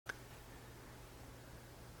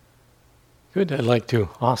Good. I'd like to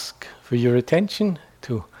ask for your attention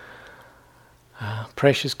to a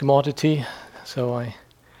precious commodity. So I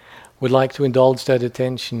would like to indulge that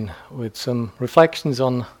attention with some reflections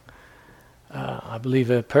on, I believe,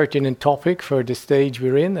 a pertinent topic for the stage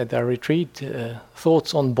we're in at our retreat,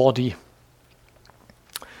 thoughts on body.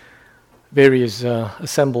 Various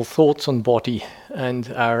assembled thoughts on body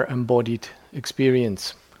and our embodied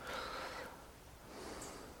experience.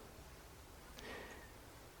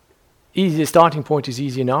 The starting point is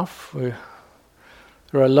easy enough. There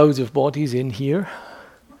are loads of bodies in here.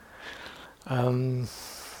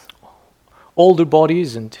 Older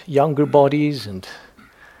bodies and younger bodies and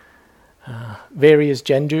various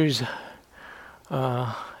genders.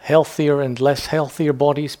 Healthier and less healthier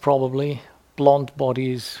bodies probably. Blonde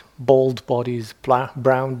bodies, bald bodies,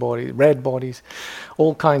 brown bodies, red bodies.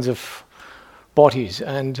 All kinds of bodies.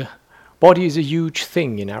 And body is a huge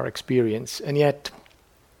thing in our experience. And yet,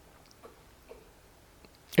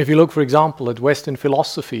 if you look, for example, at Western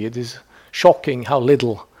philosophy, it is shocking how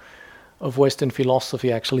little of Western philosophy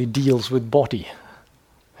actually deals with body.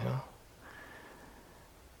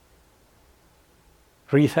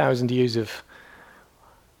 3,000 years of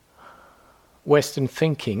Western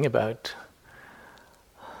thinking about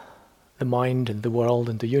the mind and the world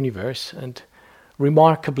and the universe, and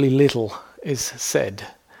remarkably little is said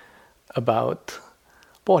about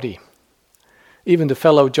body. Even the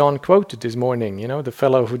fellow John quoted this morning, the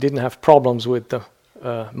fellow who didn't have problems with the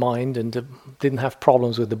mind and didn't have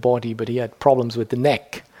problems with the body, but he had problems with the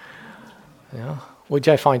neck, which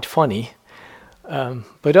I find funny.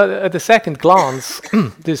 But at the second glance,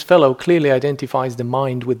 this fellow clearly identifies the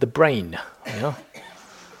mind with the brain,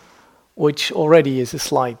 which already is a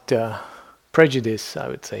slight prejudice, I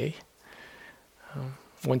would say.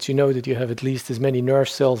 Once you know that you have at least as many nerve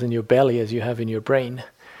cells in your belly as you have in your brain,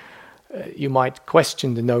 you might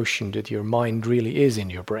question the notion that your mind really is in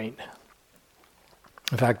your brain.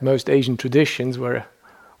 In fact, most Asian traditions,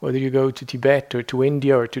 whether you go to Tibet or to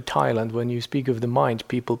India or to Thailand, when you speak of the mind,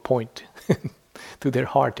 people point to their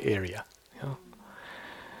heart area.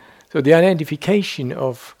 So the identification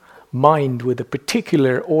of mind with a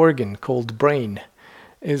particular organ called brain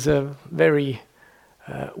is a very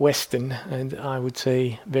Western and I would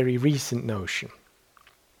say very recent notion.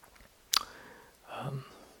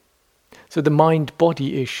 So the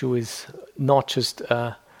mind-body issue is not just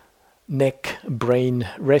a neck-brain,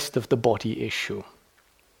 rest of the body issue.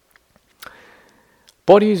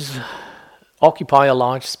 Bodies occupy a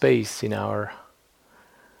large space in our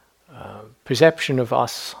perception of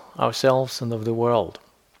us, ourselves, and of the world.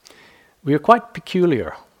 We are quite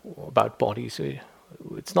peculiar about bodies.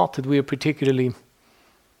 It's not that we are particularly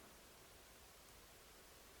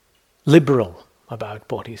liberal about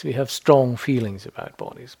bodies. We have strong feelings about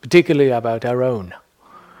bodies, particularly about our own.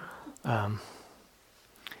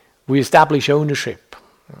 We establish ownership.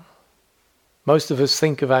 Most of us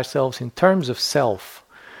think of ourselves in terms of self,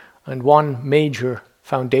 and one major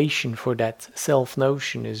foundation for that self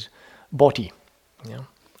notion is body.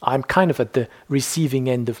 I'm kind of at the receiving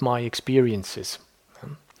end of my experiences.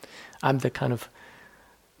 I'm the kind of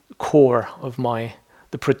core of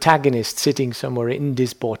the protagonist sitting somewhere in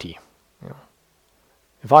this body.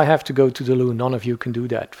 If I have to go to the loo, none of you can do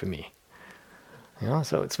that for me.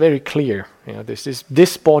 So it's very clear. There's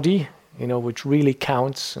this body, which really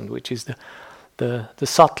counts and which is the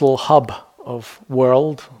subtle hub of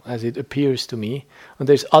world as it appears to me. And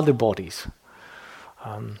there's other bodies.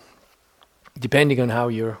 Depending on how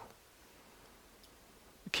you're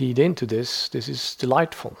keyed into this is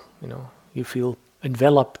delightful. You feel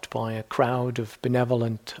enveloped by a crowd of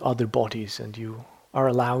benevolent other bodies, and you are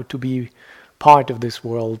allowed to be part of this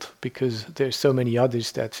world because there's so many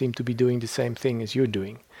others that seem to be doing the same thing as you're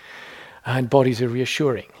doing. And bodies are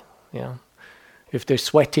reassuring. If they're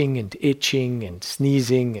sweating and itching and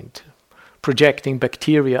sneezing and projecting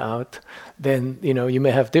bacteria out, then you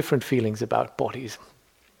may have different feelings about bodies.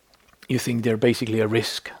 You think they're basically a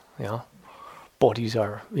risk. Bodies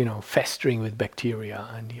are festering with bacteria,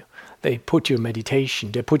 and they put your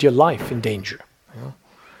meditation, they put your life in danger.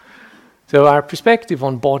 So our perspective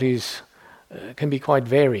on bodies can be quite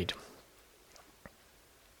varied.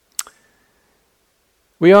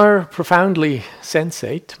 We are profoundly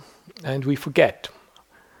sensate, and we forget.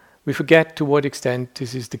 We forget to what extent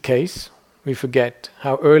this is the case. We forget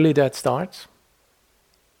how early that starts.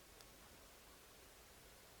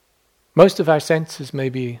 Most of our senses,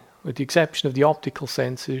 maybe with the exception of the optical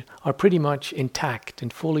sense, are pretty much intact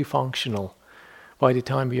and fully functional by the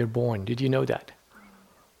time we are born. Did you know that?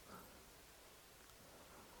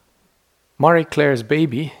 Marie-Claire's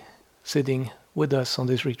baby, sitting with us on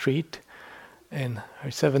this retreat in her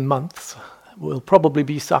 7 months, will probably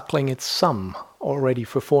be suckling its thumb already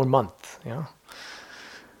for 4 months. Yeah?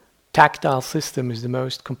 Tactile system is the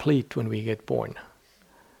most complete when we get born.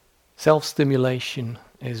 Self-stimulation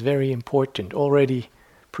is very important already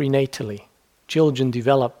prenatally. Children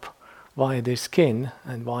develop via their skin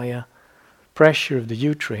and via pressure of the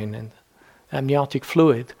uterine and amniotic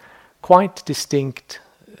fluid quite distinct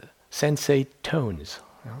sensate tones,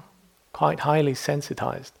 quite highly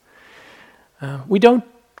sensitized. We don't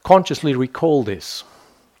consciously recall this,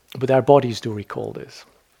 but our bodies do recall this.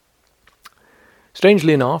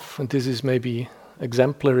 Strangely enough, and this is maybe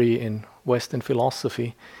exemplary in Western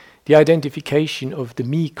philosophy, the identification of the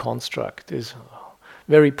me construct is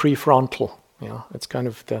very prefrontal. It's kind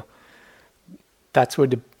of that's where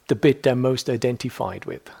the bit I'm most identified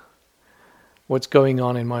with. What's going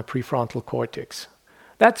on in my prefrontal cortex.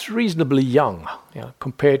 That's reasonably young,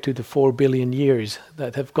 compared to the 4 billion years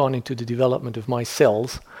that have gone into the development of my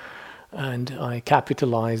cells, and I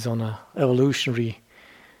capitalize on an evolutionary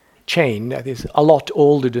chain that is a lot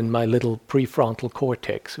older than my little prefrontal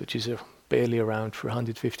cortex, which is barely around for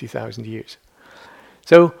 150,000 years.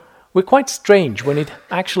 So we're quite strange. When it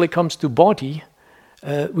actually comes to body,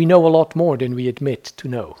 we know a lot more than we admit to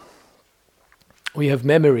know. We have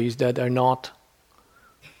memories that are not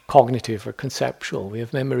cognitive or conceptual. We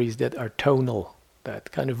have memories that are tonal,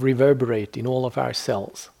 that kind of reverberate in all of our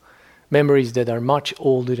cells. Memories that are much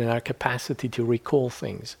older than our capacity to recall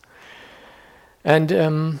things. And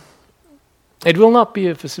it will not be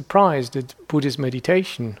of a surprise that Buddhist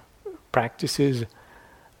meditation practices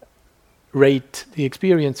rate the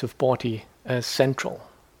experience of body as central.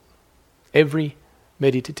 Every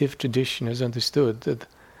meditative tradition has understood that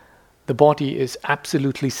the body is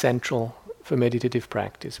absolutely central for meditative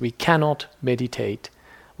practice. We cannot meditate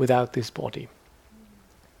without this body.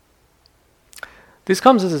 This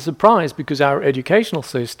comes as a surprise because our educational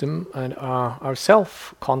system and our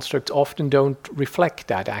self-constructs often don't reflect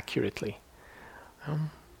that accurately.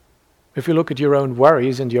 If you look at your own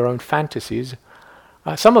worries and your own fantasies,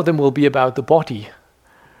 some of them will be about the body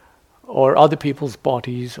or other people's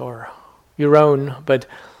bodies or your own, but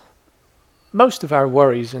most of our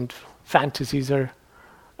worries and fantasies are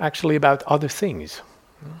actually about other things.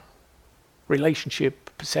 Relationship,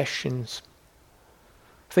 possessions,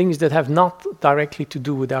 things that have not directly to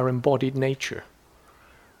do with our embodied nature.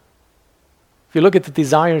 If you look at the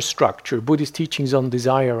desire structure, Buddhist teachings on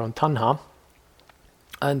desire, on tanha,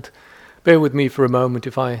 and bear with me for a moment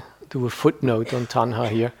if I do a footnote on tanha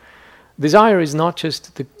here. Desire is not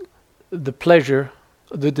just the pleasure,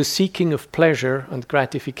 the seeking of pleasure and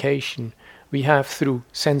gratification we have through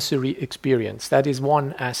sensory experience. That is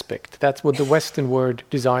one aspect. That's what the Western word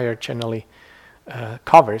desire generally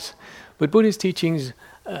covers. But Buddhist teachings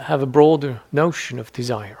have a broader notion of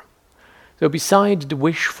desire. So beside the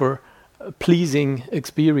wish for pleasing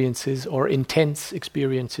experiences or intense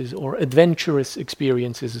experiences or adventurous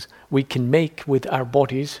experiences we can make with our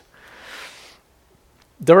bodies,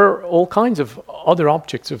 there are all kinds of other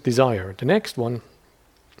objects of desire. The next one,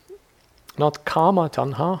 not kama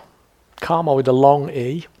tanha, kama with a long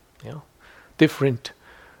A, different.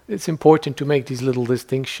 It's important to make these little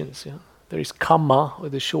distinctions. There is kama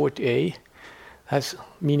with a short A, has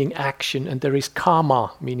meaning action, and there is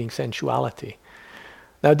kama meaning sensuality.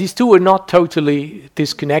 Now these two are not totally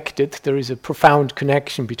disconnected. There is a profound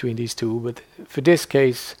connection between these two, but for this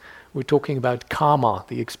case we're talking about kama,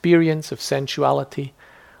 the experience of sensuality,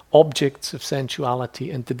 objects of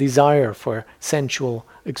sensuality, and the desire for sensual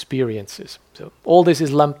experiences. So all this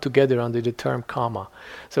is lumped together under the term kama.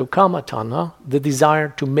 So kama tanha, the desire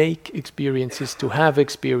to make experiences, to have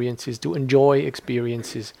experiences, to enjoy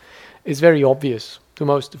experiences, is very obvious to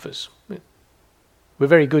most of us. We're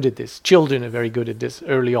very good at this. Children are very good at this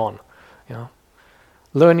early on.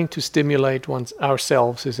 Learning to stimulate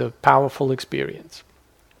ourselves is a powerful experience.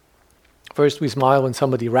 First we smile when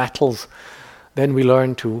somebody rattles. Then we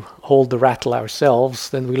learn to hold the rattle ourselves.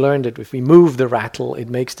 Then we learn that if we move the rattle, it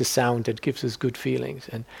makes the sound that gives us good feelings.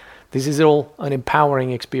 And this is all an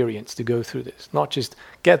empowering experience to go through this. Not just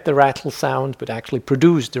get the rattle sound, but actually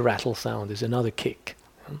produce the rattle sound is another kick.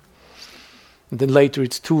 And then later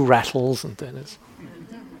it's 2 rattles, and then it's...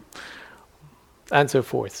 and so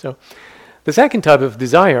forth. So the second type of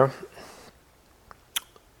desire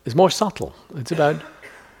is more subtle. It's about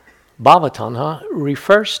bhavatanha,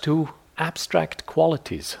 refers to abstract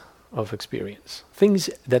qualities of experience, things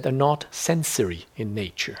that are not sensory in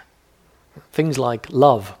nature. Things like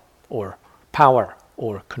love or power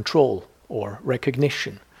or control or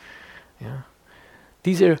recognition.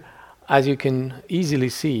 These are, as you can easily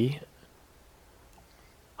see,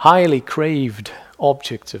 highly craved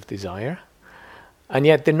objects of desire, And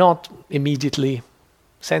yet they're not immediately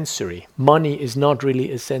sensory. Money is not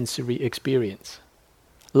really a sensory experience.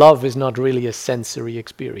 Love is not really a sensory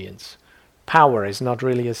experience. Power is not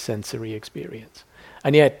really a sensory experience.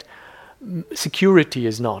 And yet security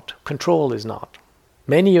is not. Control is not.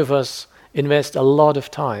 Many of us invest a lot of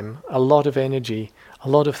time, a lot of energy, a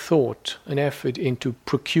lot of thought and effort into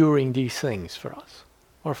procuring these things for us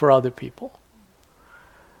or for other people.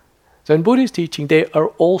 So in Buddhist teaching, they are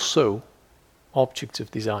also objects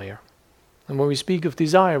of desire. And when we speak of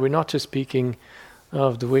desire, we're not just speaking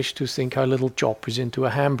of the wish to sink our little choppers into a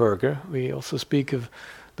hamburger. We also speak of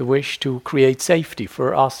the wish to create safety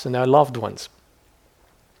for us and our loved ones.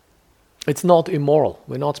 It's not immoral.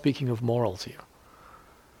 We're not speaking of morals here.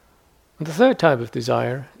 And the third type of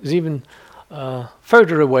desire is even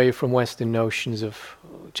further away from Western notions of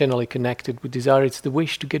generally connected with desire. It's the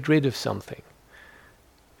wish to get rid of something.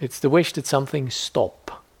 It's the wish that something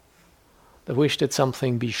stop. The wish that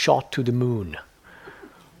something be shot to the moon.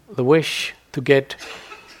 The wish to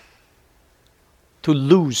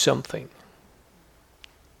lose something.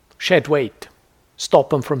 Shed weight.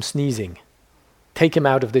 Stop him from sneezing. Take him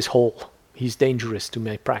out of this hole. He's dangerous to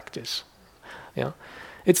my practice. Yeah?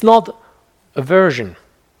 It's not aversion.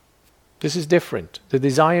 This is different. The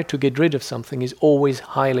desire to get rid of something is always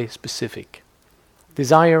highly specific.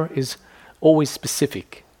 Desire is always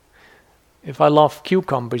specific. If I love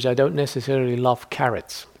cucumbers, I don't necessarily love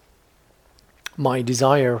carrots. My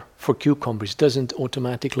desire for cucumbers doesn't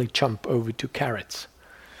automatically jump over to carrots.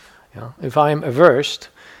 Yeah? If I am averse,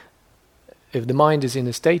 if the mind is in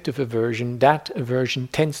a state of aversion, that aversion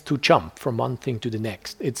tends to jump from one thing to the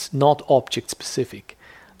next. It's not object-specific.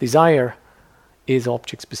 Desire is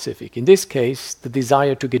object-specific. In this case, the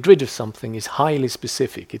desire to get rid of something is highly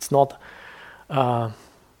specific. It's not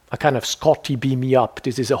a kind of Scotty beam me up,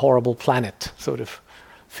 this is a horrible planet sort of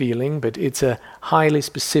feeling, but it's a highly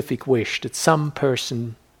specific wish that some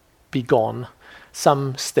person be gone,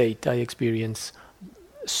 some state I experience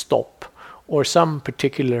stop, or some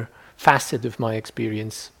particular facet of my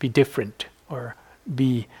experience be different or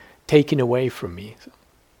be taken away from me.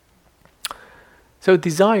 So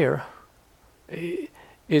desire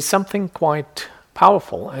is something quite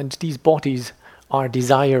powerful, and these bodies are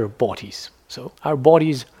desire bodies. So our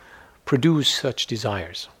bodies produce such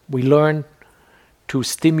desires. We learn to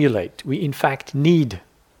stimulate. We in fact need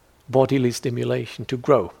bodily stimulation to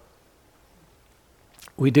grow.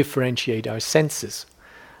 We differentiate our senses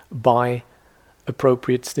by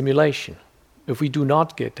appropriate stimulation. If we do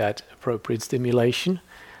not get that appropriate stimulation,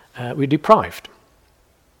 we're deprived.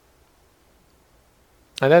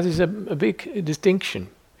 And that is a big distinction.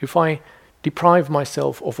 If I deprive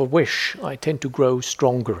myself of a wish, I tend to grow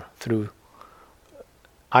stronger through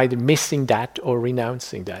either missing that or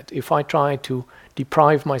renouncing that. If I try to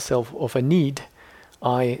deprive myself of a need,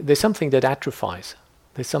 there's something that atrophies.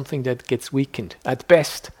 There's something that gets weakened. At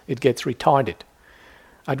best, it gets retarded.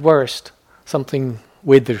 At worst, something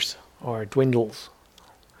withers or dwindles.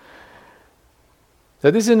 So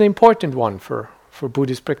this is an important one for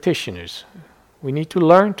Buddhist practitioners. We need to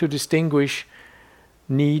learn to distinguish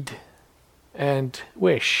need and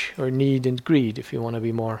wish, or need and greed, if you want to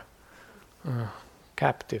be more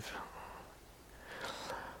captive.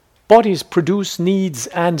 Bodies produce needs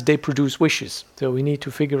and they produce wishes. So we need to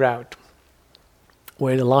figure out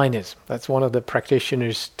where the line is. That's one of the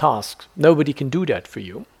practitioner's tasks. Nobody can do that for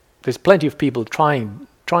you. There's plenty of people trying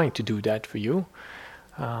to do that for you.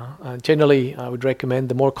 Generally, I would recommend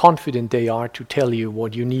the more confident they are to tell you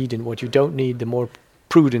what you need and what you don't need, the more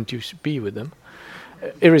prudent you should be with them.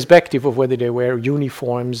 Irrespective of whether they wear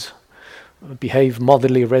uniforms, behave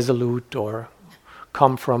motherly resolute, or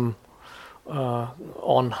come from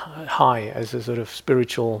on high as a sort of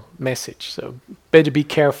spiritual message. So better be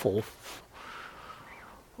careful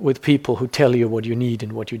with people who tell you what you need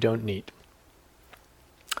and what you don't need.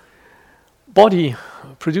 Body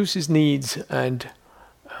produces needs and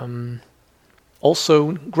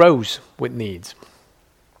also grows with needs.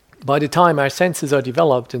 By the time our senses are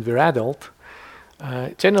developed and we're adult,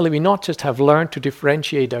 generally we not just have learned to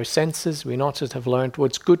differentiate our senses, we not just have learned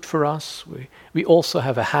what's good for us, we also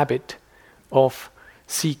have a habit of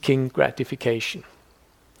seeking gratification.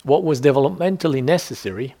 What was developmentally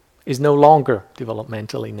necessary is no longer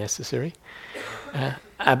developmentally necessary,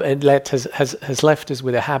 and has left us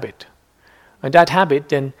with a habit. And that habit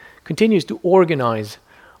then continues to organize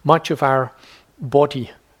much of our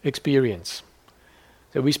body experience.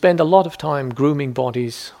 So we spend a lot of time grooming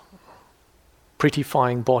bodies,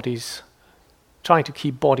 prettifying bodies, trying to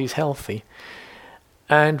keep bodies healthy.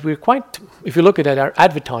 And we're quite, if you look at our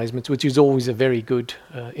advertisements, which is always a very good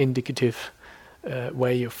indicative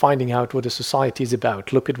way of finding out what a society is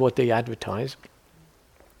about. Look at what they advertise.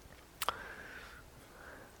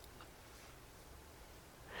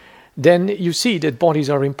 Then you see that bodies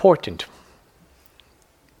are important.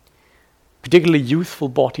 Particularly youthful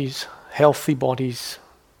bodies, healthy bodies,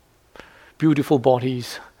 beautiful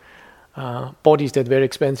bodies, bodies that wear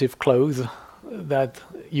expensive clothes, that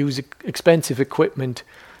use expensive equipment.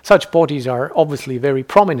 Such bodies are obviously very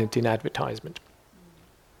prominent in advertisement.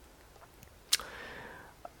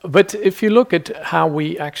 But if you look at how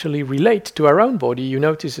we actually relate to our own body, you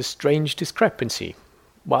notice a strange discrepancy.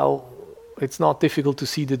 While it's not difficult to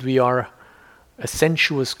see that we are a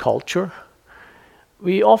sensuous culture,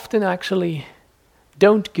 we often actually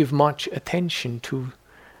don't give much attention to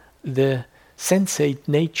the sensate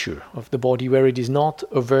nature of the body, where it is not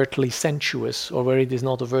overtly sensuous or where it is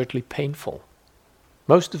not overtly painful.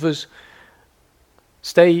 Most of us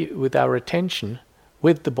stay with our attention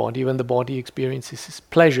with the body when the body experiences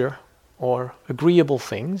pleasure or agreeable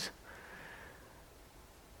things,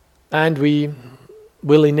 and we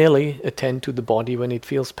willy-nilly attend to the body when it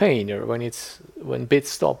feels pain or when bits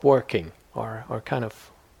stop working or kind of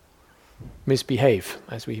misbehave,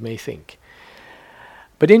 as we may think.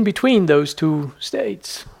 But in between those two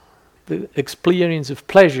states, the experience of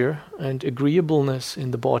pleasure and agreeableness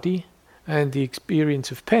in the body and the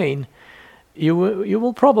experience of pain, you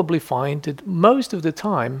will probably find that most of the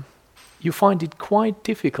time you find it quite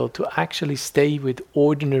difficult to actually stay with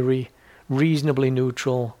ordinary, reasonably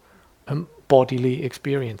neutral bodily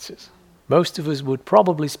experiences. Most of us would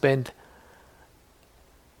probably spend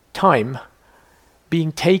time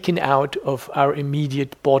being taken out of our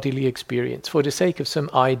immediate bodily experience for the sake of some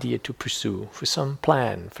idea to pursue, for some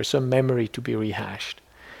plan, for some memory to be rehashed.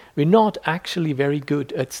 We're not actually very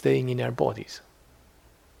good at staying in our bodies.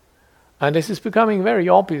 And this is becoming very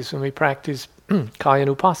obvious when we practice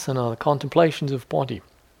Kayanupassana, the contemplations of body,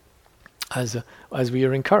 as we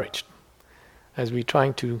are encouraged, as we're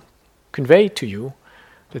trying to convey to you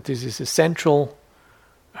that this is a central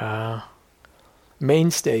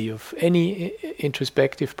mainstay of any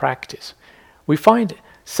introspective practice. We find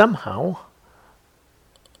somehow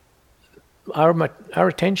our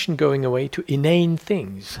attention going away to inane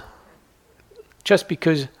things, just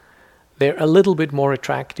because they're a little bit more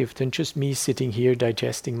attractive than just me sitting here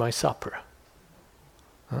digesting my supper.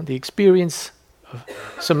 The experience,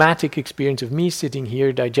 somatic experience of me sitting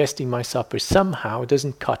here digesting my supper somehow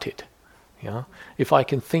doesn't cut it. If I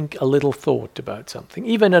can think a little thought about something,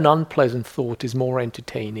 even an unpleasant thought is more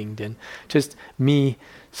entertaining than just me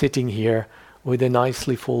sitting here with a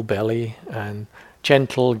nicely full belly and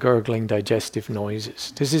gentle gurgling digestive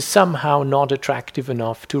noises. This is somehow not attractive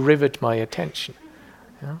enough to rivet my attention.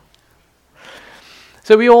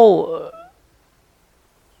 So we all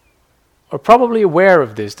are probably aware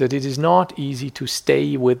of this, that it is not easy to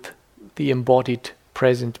stay with the embodied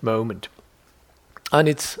present moment. And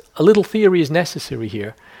a little theory is necessary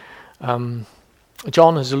here.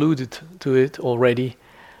 John has alluded to it already,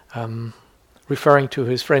 referring to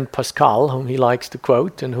his friend Pascal, whom he likes to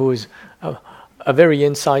quote, and who is a very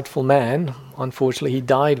insightful man. Unfortunately, he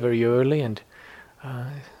died very early, and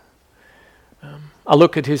a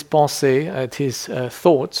look at his pensée, at his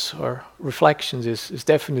thoughts or reflections is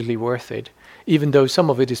definitely worth it, even though some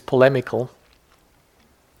of it is polemical,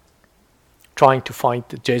 trying to fight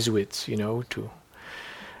the Jesuits, who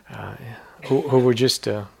were just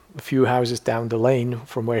a few houses down the lane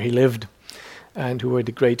from where he lived, and who were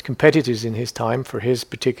the great competitors in his time for his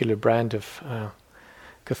particular brand of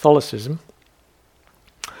Catholicism.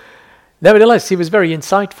 Nevertheless, he was very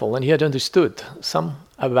insightful, and he had understood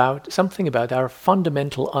something about our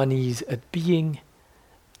fundamental unease at being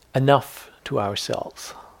enough to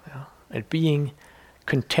ourselves, at being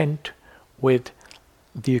content with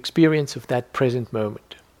the experience of that present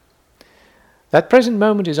moment. That present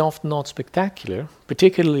moment is often not spectacular,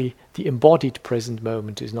 particularly the embodied present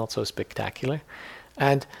moment is not so spectacular,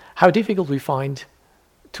 and how difficult we find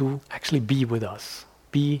to actually be with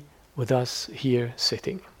us here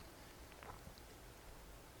sitting.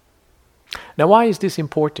 Now, why is this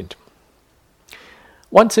important?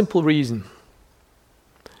 One simple reason.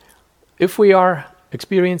 If we are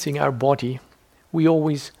experiencing our body, we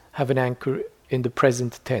always have an anchor in the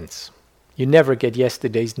present tense. You never get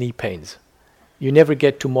yesterday's knee pains. You never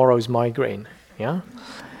get tomorrow's migraine.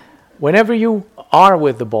 Whenever you are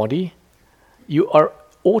with the body, you are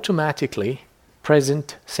automatically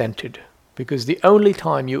present-centered, because the only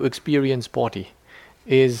time you experience body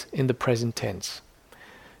is in the present tense.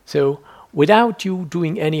 So, without you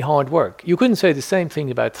doing any hard work, you couldn't say the same thing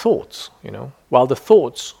about thoughts, while the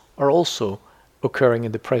thoughts are also occurring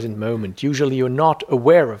in the present moment. Usually you're not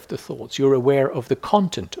aware of the thoughts, you're aware of the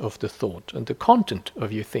content of the thought. And the content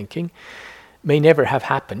of your thinking may never have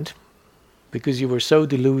happened because you were so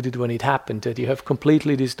deluded when it happened that you have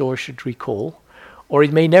completely distorted recall. Or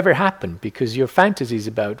it may never happen because your fantasies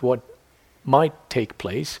about what might take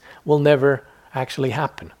place will never actually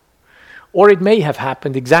happen. Or it may have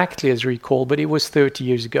happened exactly as recall, but it was 30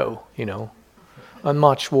 years ago, and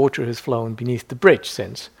much water has flown beneath the bridge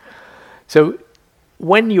since. So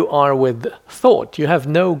when you are with thought, you have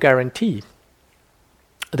no guarantee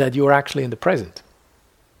that you are actually in the present.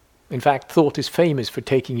 In fact, thought is famous for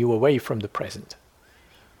taking you away from the present.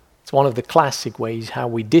 It's one of the classic ways how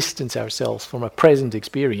we distance ourselves from a present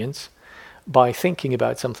experience by thinking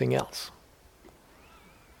about something else.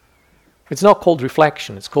 It's not called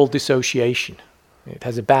reflection, it's called dissociation. It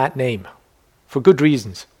has a bad name, for good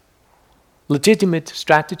reasons. Legitimate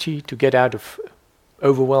strategy to get out of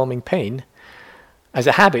overwhelming pain as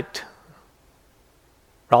a habit,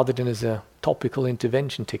 rather than as a topical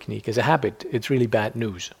intervention technique. As a habit, it's really bad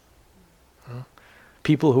news.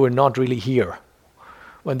 People who are not really here,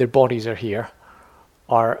 when their bodies are here,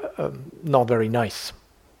 are not very nice.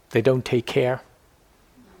 They don't take care.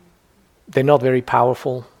 They're not very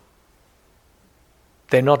powerful.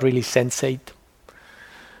 They're not really sensate.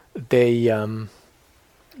 They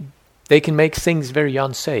can make things very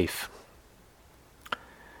unsafe.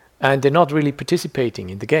 And they're not really participating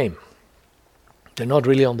in the game. They're not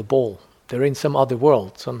really on the ball. They're in some other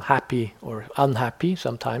world, some happy or unhappy,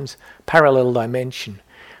 sometimes, parallel dimension,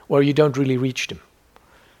 where you don't really reach them.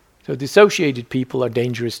 So dissociated people are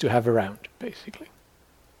dangerous to have around, basically.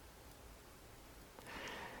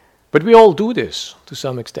 But we all do this to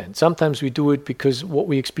some extent. Sometimes we do it because what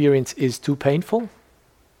we experience is too painful.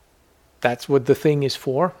 That's what the thing is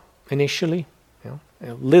for, initially.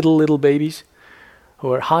 Little babies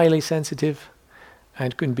who are highly sensitive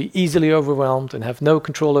and can be easily overwhelmed and have no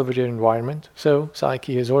control over their environment. So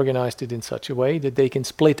psyche has organized it in such a way that they can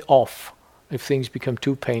split off if things become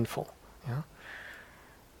too painful.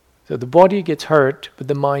 So the body gets hurt, but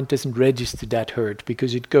the mind doesn't register that hurt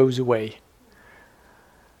because it goes away.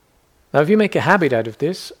 Now, if you make a habit out of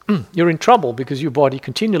this, you're in trouble because your body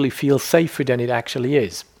continually feels safer than it actually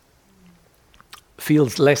is,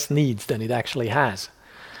 feels less needs than it actually has.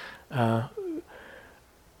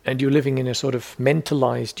 And you're living in a sort of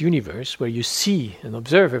mentalized universe where you see and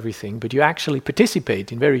observe everything, but you actually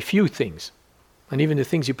participate in very few things. And even the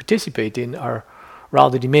things you participate in are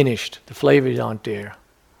rather diminished. The flavors aren't there.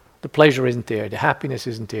 The pleasure isn't there. The happiness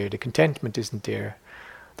isn't there. The contentment isn't there.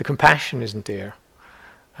 The compassion isn't there.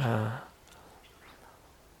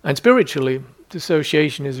 And spiritually,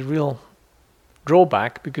 dissociation is a real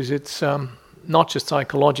drawback because it's not just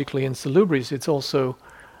psychologically insalubrious, it's also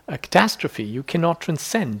a catastrophe. You cannot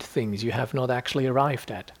transcend things you have not actually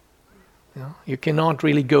arrived at. You cannot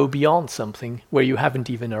really go beyond something where you haven't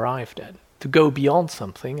even arrived at. To go beyond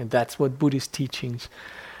something, and that's what Buddhist teachings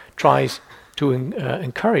tries to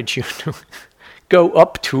encourage you to go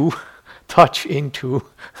up to, touch into,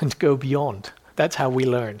 and go beyond. That's how we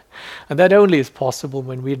learn. And that only is possible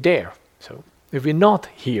when we're there. So if we're not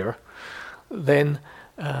here, then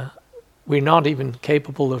we're not even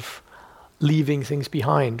capable of leaving things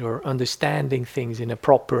behind or understanding things in a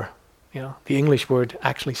proper, the English word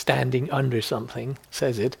actually standing under something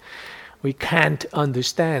says it. We can't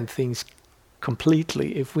understand things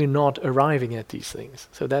completely if we're not arriving at these things.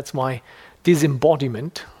 So that's why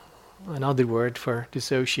disembodiment, another word for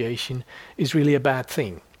dissociation, is really a bad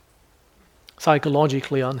thing.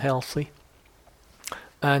 Psychologically unhealthy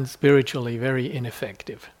and spiritually very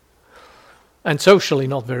ineffective. And socially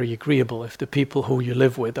not very agreeable if the people who you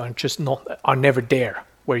live with are never there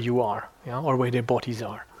where you are, or where their bodies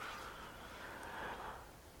are.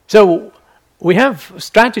 So we have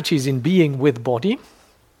strategies in being with body.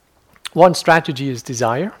 One strategy is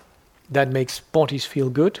desire. That makes bodies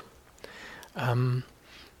feel good.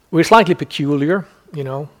 We're slightly peculiar,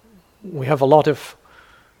 We have a lot of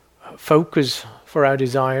focus for our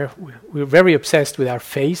desire. We're very obsessed with our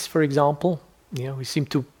face, for example. We seem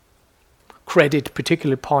to credit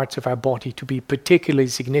particular parts of our body to be particularly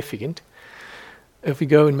significant. If we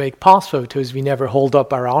go and make past photos, we never hold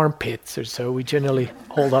up our armpits or so. We generally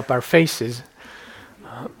hold up our faces.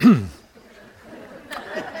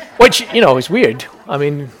 Which, is weird. I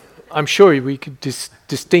mean, I'm sure we could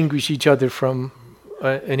distinguish each other from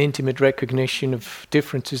an intimate recognition of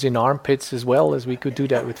differences in armpits as well as we could do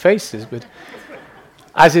that with faces. But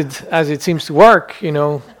as it seems to work,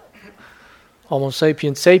 Homo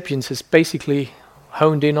sapiens has basically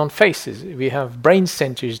honed in on faces. We have brain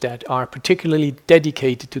centers that are particularly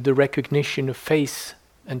dedicated to the recognition of face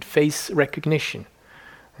and face recognition.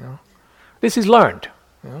 You know. This is learned.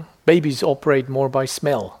 You know. Babies operate more by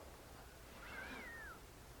smell.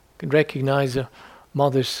 You can recognize a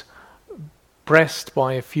mother's breast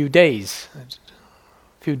by a few days.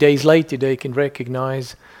 A few days later they can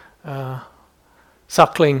recognize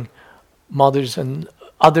suckling mothers and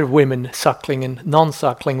other women suckling and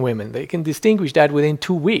non-suckling women. They can distinguish that within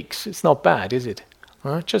 2 weeks. It's not bad, is it?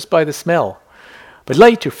 Just by the smell. But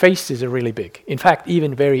later, faces are really big. In fact,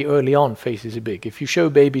 even very early on, faces are big. If you show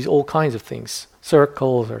babies all kinds of things,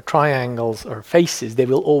 circles or triangles or faces, they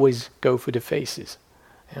will always go for the faces.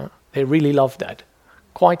 Yeah? They really love that.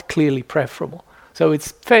 Quite clearly preferable. So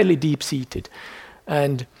it's fairly deep-seated.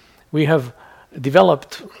 And we have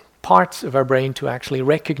developed parts of our brain to actually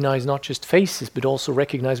recognize not just faces, but also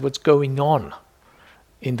recognize what's going on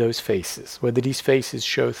in those faces, whether these faces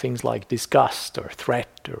show things like disgust or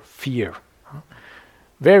threat or fear.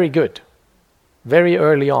 Very good. Very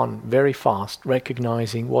early on, very fast,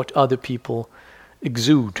 recognizing what other people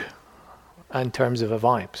exude in terms of a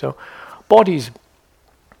vibe. So bodies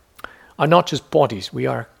are not just bodies. We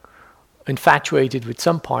are infatuated with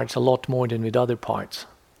some parts a lot more than with other parts.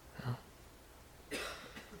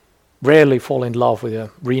 Rarely fall in love with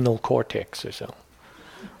a renal cortex or so.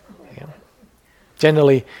 Yeah.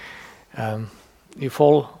 Generally, you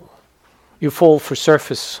fall for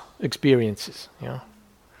surface experiences. Yeah.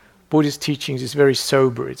 Buddhist teachings is very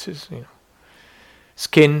sober. It's just,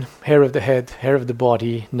 skin, hair of the head, hair of the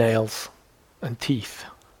body, nails, and teeth.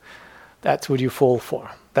 That's what you fall for.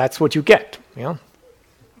 That's what you get. Yeah.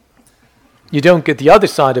 You don't get the other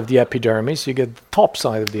side of the epidermis. You get the top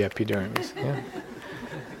side of the epidermis. Yeah.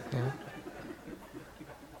 Yeah.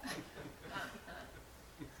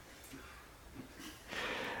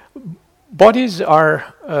 Bodies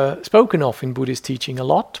are spoken of in Buddhist teaching a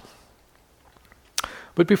lot.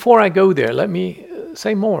 But before I go there, let me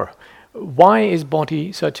say more. Why is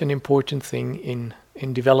body such an important thing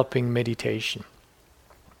in developing meditation?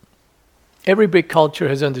 Every big culture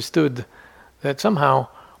has understood that somehow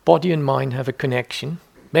body and mind have a connection.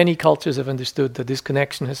 Many cultures have understood that this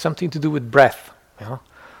connection has something to do with breath. Yeah?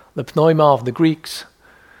 The pneuma of the Greeks,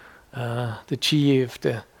 the chi of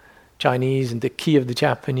the Chinese and the ki of the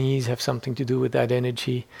Japanese have something to do with that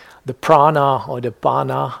energy. The prana or the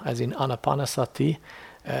pana, as in anapanasati,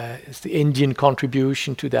 is the Indian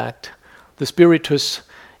contribution to that. The spiritus,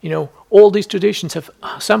 all these traditions have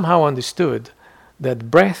somehow understood that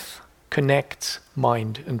breath connects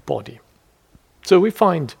mind and body. So we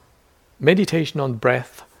find meditation on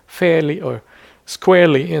breath fairly or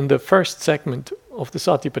squarely in the first segment of the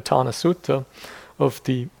Satipatthana Sutta of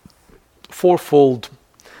the fourfold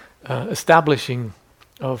establishing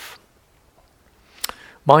of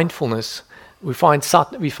mindfulness. We find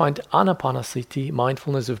anapanasati,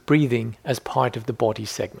 mindfulness of breathing, as part of the body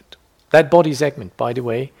segment. That body segment, by the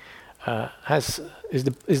way, is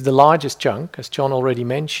the largest chunk, as John already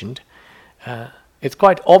mentioned. It's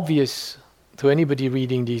quite obvious to anybody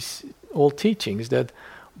reading these old teachings that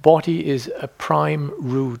body is a prime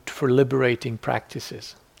route for liberating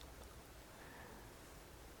practices.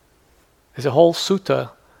 There's a whole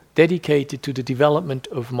sutta dedicated to the development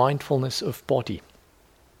of mindfulness of body.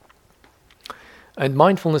 And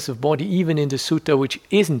mindfulness of body, even in the sutta, which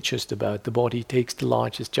isn't just about the body, takes the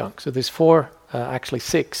largest chunk. So there's actually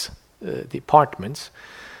six departments,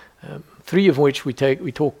 three of which we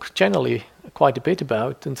talk generally quite a bit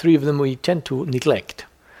about, and three of them we tend to neglect.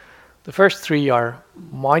 The first three are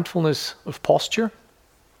mindfulness of posture.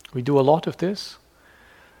 We do a lot of this.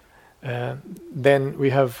 Then we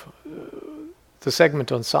have the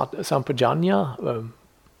segment on sampajanya,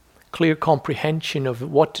 clear comprehension of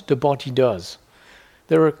what the body does.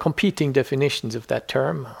 There are competing definitions of that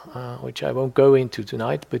term, which I won't go into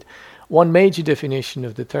tonight, but one major definition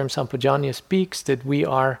of the term sampajanya speaks that we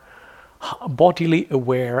are bodily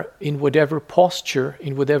aware in whatever posture,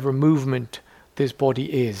 in whatever movement this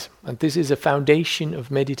body is. And this is a foundation of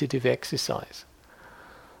meditative exercise.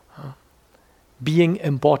 Being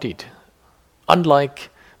embodied. Unlike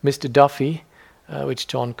Mr. Duffy, which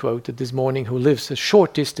John quoted this morning, who lives a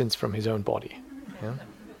short distance from his own body. Yeah?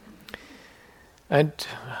 And,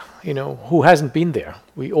 who hasn't been there?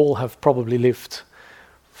 We all have probably lived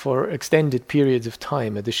for extended periods of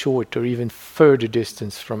time at a short or even further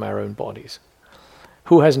distance from our own bodies.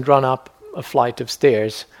 Who hasn't run up a flight of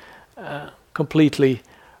stairs completely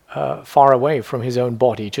far away from his own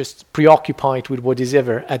body, just preoccupied with what is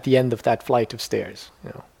ever at the end of that flight of stairs?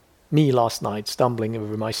 Me last night stumbling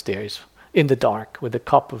over my stairs in the dark with a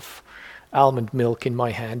cup of almond milk in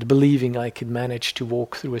my hand, believing I could manage to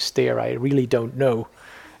walk through a stair I really don't know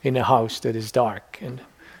in a house that is dark, and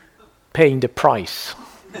paying the price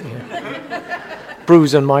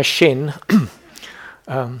bruise on my shin,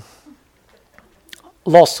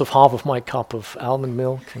 loss of half of my cup of almond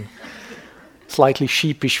milk, and slightly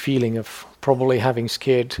sheepish feeling of probably having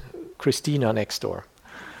scared Christina next door.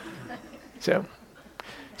 So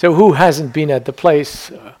who hasn't been at the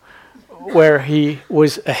place where he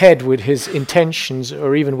was ahead with his intentions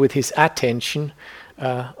or even with his attention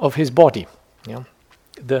of his body?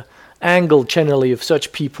 The angle generally of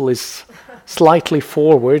such people is slightly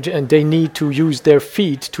forward, and they need to use their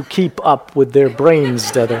feet to keep up with their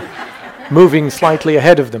brains that are moving slightly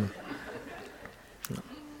ahead of them.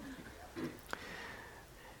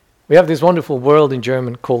 We have this wonderful word in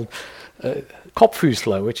German called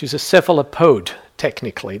Kopffüßler, which is a cephalopod,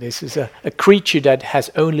 technically. This is a creature that has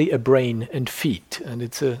only a brain and feet, and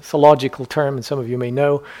it's a zoological term, and some of you may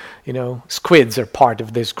know, squids are part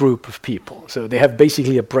of this group of people. So they have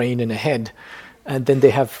basically a brain and a head, and then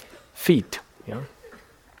they have feet.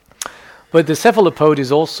 But the cephalopod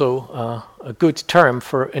is also a good term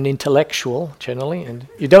for an intellectual, generally, and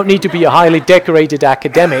you don't need to be a highly decorated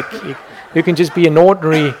academic. You can just be an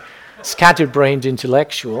ordinary scatterbrained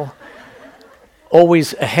intellectual,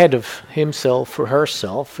 always ahead of himself or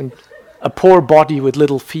herself, and a poor body with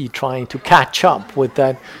little feet trying to catch up with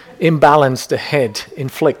that imbalance the head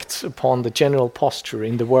inflicts upon the general posture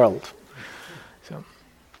in the world. So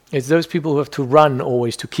it's those people who have to run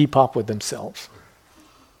always to keep up with themselves.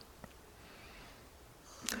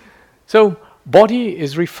 So body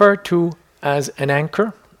is referred to as an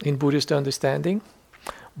anchor in Buddhist understanding.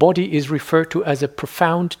 Body is referred to as a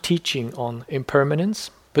profound teaching on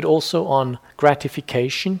impermanence, but also on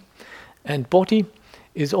gratification. And body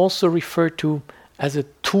is also referred to as a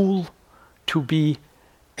tool to be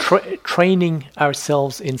training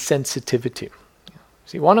ourselves in sensitivity.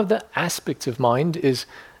 See, one of the aspects of mind is,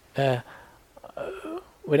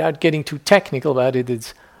 without getting too technical about it,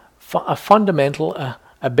 it's a fundamental,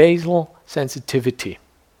 a basal sensitivity.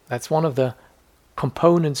 That's one of the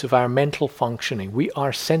components of our mental functioning. We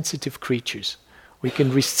are sensitive creatures. We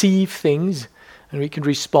can receive things and we can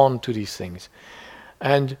respond to these things.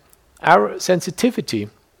 And our sensitivity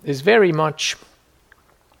is very much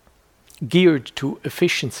geared to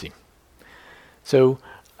efficiency. So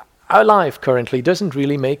our life currently doesn't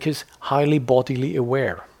really make us highly bodily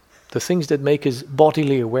aware. The things that make us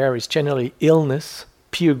bodily aware is generally illness,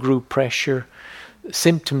 peer group pressure,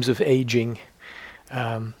 symptoms of aging.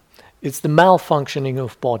 It's the malfunctioning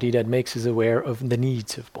of body that makes us aware of the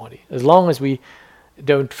needs of body. As long as we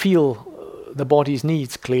don't feel the body's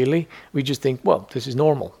needs clearly, we just think, well, this is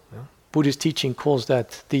normal. Buddhist teaching calls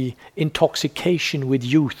that the intoxication with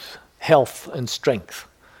youth, health and strength.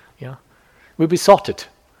 We're besotted.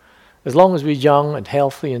 As long as we're young and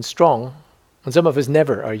healthy and strong, and some of us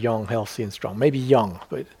never are young, healthy and strong, maybe young,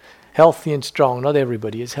 but healthy and strong, not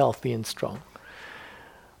everybody is healthy and strong.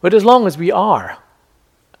 But as long as we are,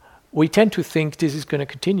 we tend to think this is going to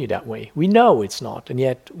continue that way. We know it's not, and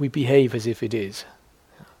yet we behave as if it is.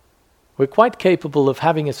 We're quite capable of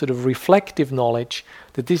having a sort of reflective knowledge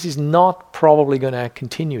that this is not probably going to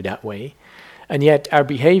continue that way, and yet our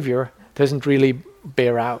behavior doesn't really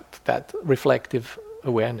bear out that reflective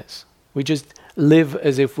awareness. We just live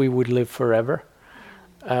as if we would live forever.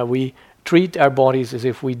 We treat our bodies as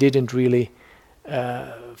if we didn't really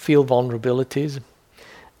feel vulnerabilities,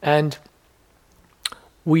 and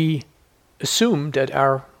we assume that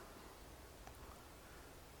our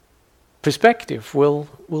perspective will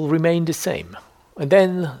remain the same. And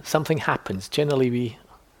then something happens. Generally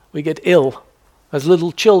we get ill. As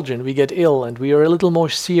little children we get ill and we are a little more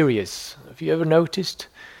serious. Have you ever noticed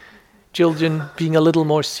children being a little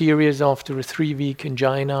more serious after a 3-week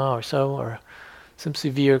angina or so, or some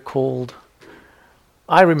severe cold?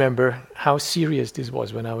 I remember how serious this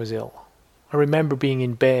was when I was ill. I remember being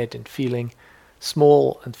in bed and feeling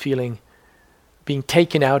small and being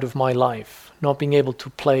taken out of my life, not being able to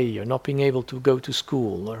play or not being able to go to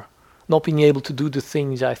school or not being able to do the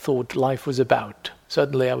things I thought life was about.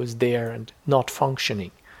 Suddenly I was there and not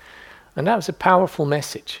functioning. And that was a powerful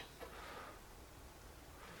message.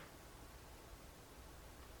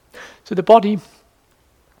 So the body,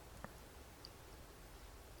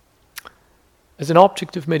 as an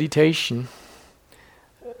object of meditation,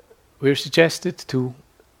 we're suggested to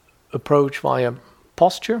approach via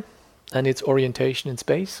posture and its orientation in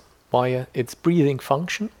space, via its breathing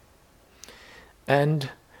function, and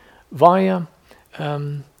via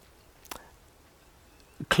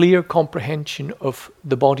clear comprehension of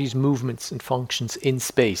the body's movements and functions in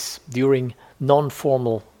space during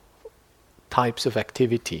non-formal types of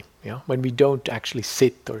activity, when we don't actually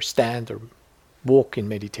sit or stand or walk in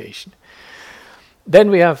meditation. Then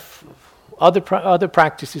we have other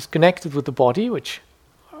practices connected with the body, which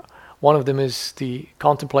one of them is the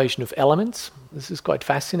contemplation of elements. This is quite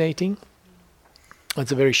fascinating.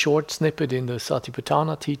 It's a very short snippet in the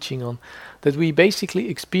Satipatthana teaching on that we basically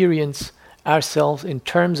experience ourselves in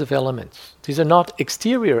terms of elements. These are not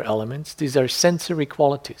exterior elements, these are sensory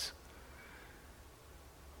qualities.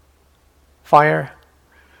 Fire,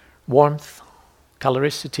 warmth,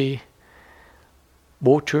 caloricity,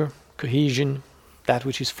 water, cohesion, that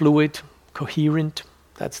which is fluid, coherent,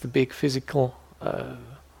 that's the big physical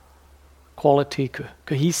quality,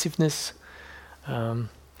 cohesiveness,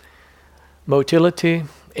 motility,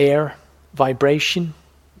 air, vibration,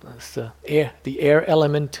 that's the air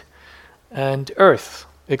element, and earth,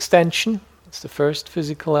 extension, that's the first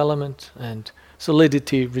physical element, and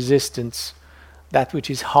solidity, resistance, that which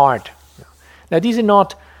is hard. Now these are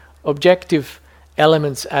not objective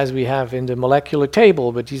elements as we have in the molecular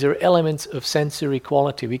table, but these are elements of sensory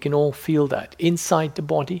quality. We can all feel that inside the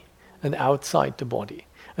body and outside the body.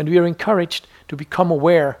 And we are encouraged to become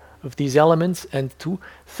aware of these elements and to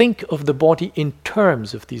think of the body in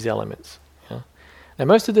terms of these elements. Yeah? Now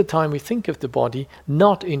most of the time we think of the body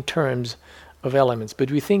not in terms of elements,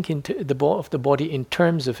 but we think of the body in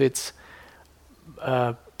terms of its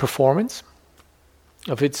performance,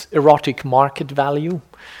 of its erotic market value,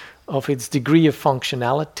 of its degree of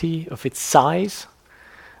functionality, of its size.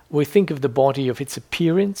 We think of the body of its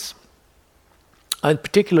appearance, and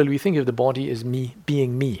particularly we think of the body as me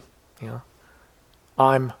being me. Yeah?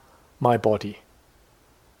 I'm my body.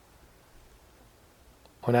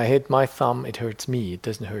 When I hit my thumb, it hurts me, it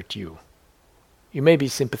doesn't hurt you. You may be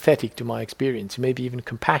sympathetic to my experience, you may be even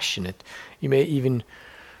compassionate, you may even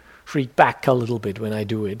shriek back a little bit when I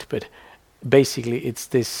do it, but basically it's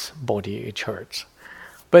this body which hurts.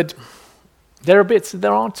 But there are bits that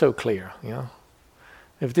aren't so clear. You know?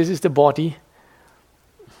 If this is the body,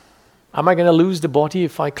 am I going to lose the body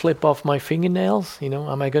if I clip off my fingernails? You know,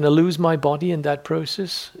 am I going to lose my body in that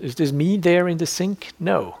process? Is this me there in the sink?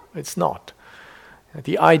 No, it's not.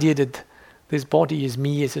 The idea that this body is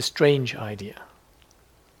me is a strange idea.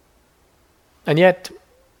 And yet,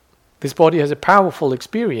 this body has a powerful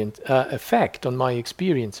effect on my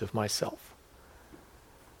experience of myself.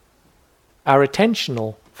 Our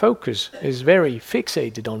attentional focus is very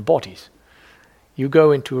fixated on bodies. You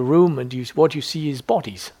go into a room and what you see is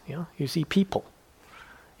bodies. You know? You see people.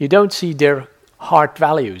 You don't see their heart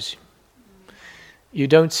values. You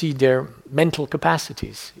don't see their mental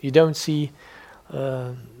capacities. You don't see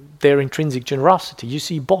their intrinsic generosity. You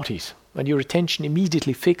see bodies, and your attention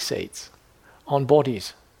immediately fixates on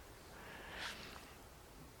bodies.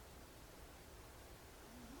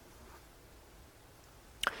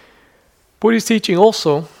 Buddhist teaching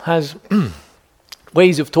also has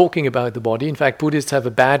ways of talking about the body. In fact, Buddhists have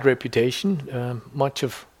a bad reputation. Much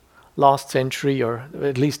of last century, or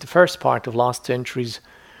at least the first part of last century's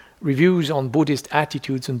reviews on Buddhist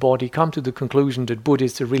attitudes and body come to the conclusion that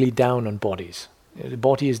Buddhists are really down on bodies. The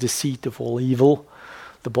body is the seat of all evil.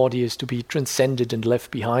 The body is to be transcended and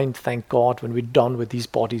left behind. Thank God, when we're done with these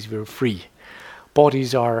bodies, we're free.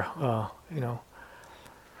 Bodies are,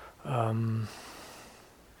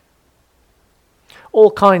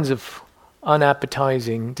 all kinds of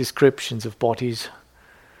unappetizing descriptions of bodies.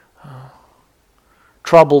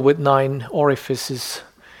 Trouble with 9 orifices,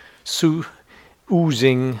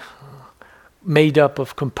 oozing, made up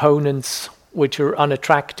of components which are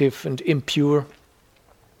unattractive and impure.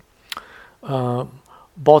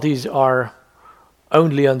 Bodies are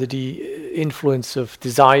only under the influence of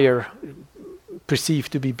desire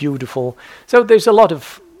perceived to be beautiful. So there's a lot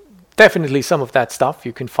of, definitely some of that stuff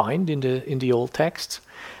you can find in the old texts.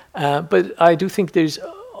 But I do think there's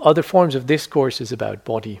other forms of discourses about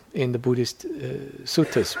body in the Buddhist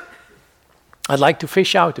suttas. I'd like to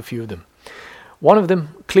fish out a few of them. One of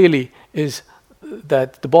them clearly is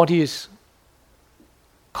that the body is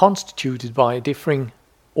constituted by differing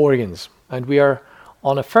organs, and we are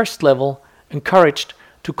on a first level encouraged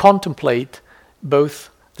to contemplate both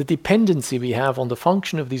the dependency we have on the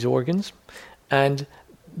function of these organs and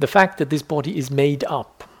the fact that this body is made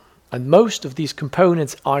up. And most of these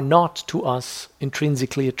components are not to us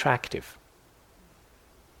intrinsically attractive.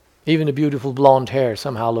 Even a beautiful blonde hair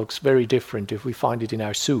somehow looks very different if we find it in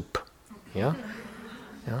our soup. Yeah?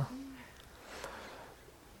 Yeah.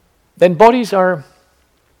 Then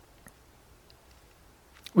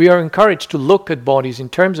we are encouraged to look at bodies in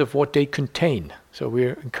terms of what they contain. So we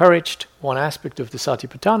are encouraged, one aspect of the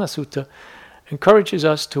Satipatthana Sutta encourages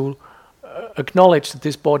us to acknowledge that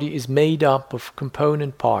this body is made up of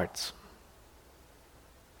component parts.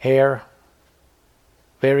 Hair,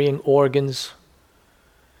 varying organs,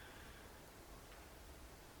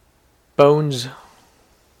 bones,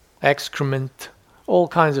 excrement, all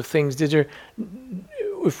kinds of things that are,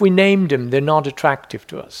 if we name them, they're not attractive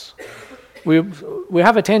to us. We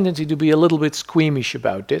have a tendency to be a little bit squeamish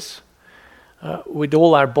about this. With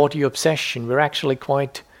all our body obsession, we're actually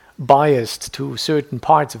quite biased to certain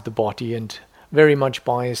parts of the body and very much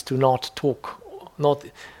biased to not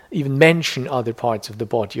even mention other parts of the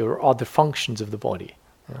body or other functions of the body.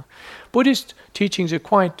 Buddhist teachings are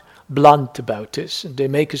quite blunt about this, and they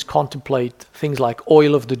make us contemplate things like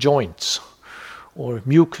oil of the joints, or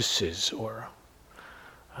mucuses, or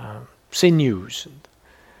sinews.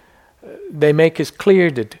 They make us clear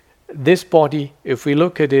that this body, if we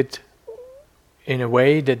look at it in a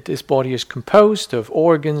way that this body is composed of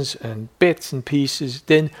organs and bits and pieces,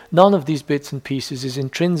 then none of these bits and pieces is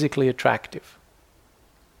intrinsically attractive.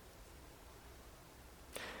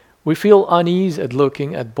 We feel unease at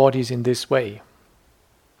looking at bodies in this way.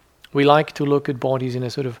 We like to look at bodies in a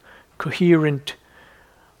sort of coherent,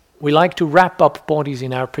 we like to wrap up bodies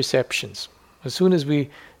in our perceptions. As soon as we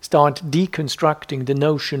start deconstructing the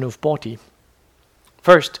notion of body,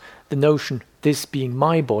 first the notion this being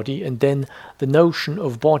my body, and then the notion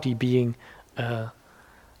of body being a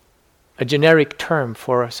generic term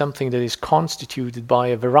for something that is constituted by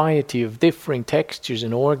a variety of differing textures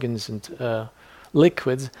and organs and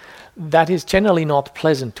liquids, that is generally not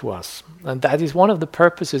pleasant to us. And that is one of the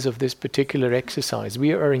purposes of this particular exercise.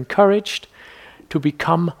 We are encouraged to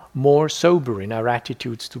become more sober in our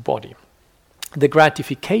attitudes to body. The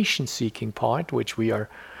gratification-seeking part, which we are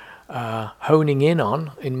honing in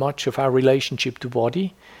on in much of our relationship to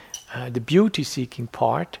body, the beauty-seeking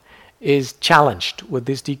part, is challenged with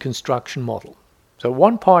this deconstruction model. So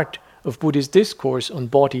one part of Buddhist discourse on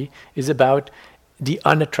body is about the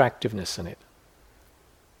unattractiveness in it.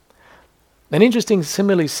 An interesting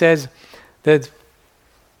simile says that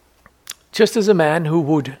just as a man who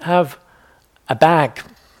would have a bag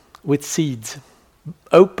with seeds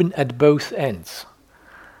open at both ends,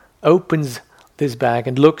 opens this bag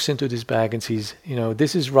and looks into this bag and sees,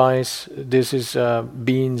 this is rice, this is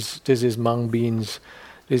beans, this is mung beans,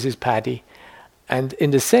 this is paddy. And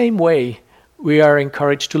in the same way, we are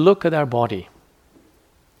encouraged to look at our body.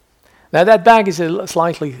 Now that bag is a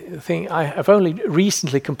slightly thing. I have only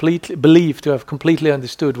recently completely believed to have completely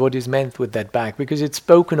understood what is meant with that bag, because it's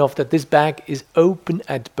spoken of that this bag is open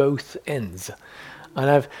at both ends.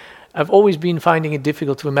 And I've always been finding it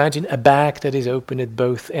difficult to imagine a bag that is open at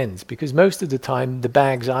both ends, because most of the time the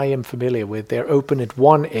bags I am familiar with, they're open at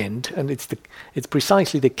one end, and it's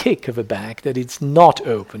precisely the kick of a bag that it's not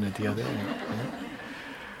open at the other end.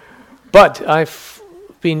 But I've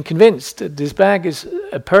been convinced that this bag is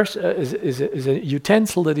a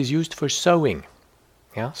utensil that is used for sowing.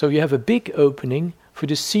 Yeah? So you have a big opening for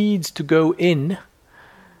the seeds to go in,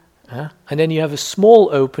 and then you have a small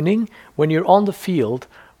opening when you're on the field,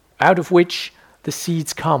 out of which the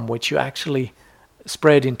seeds come, which you actually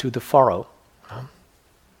spread into the furrow.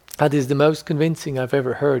 That is the most convincing I've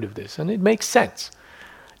ever heard of this, and it makes sense.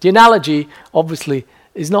 The analogy, obviously,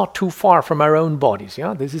 is not too far from our own bodies.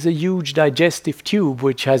 Yeah, this is a huge digestive tube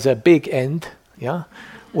which has a big end. Yeah,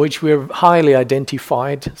 which we're highly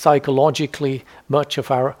identified psychologically. Much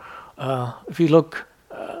of our, if you look,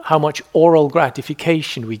 how much oral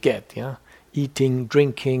gratification we get. Yeah, eating,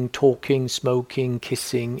 drinking, talking, smoking,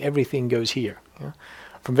 kissing, everything goes here. Yeah?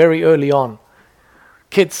 From very early on,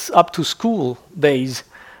 kids up to school days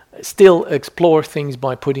still explore things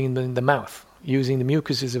by putting them in the mouth, using the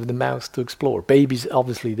mucuses of the mouth to explore. Babies,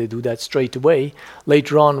 obviously, they do that straight away.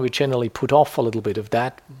 Later on, we generally put off a little bit of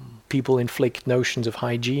that. People inflict notions of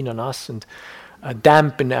hygiene on us and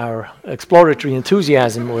dampen our exploratory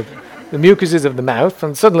enthusiasm with the mucuses of the mouth.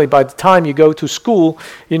 And suddenly, by the time you go to school,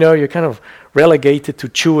 you're kind of relegated to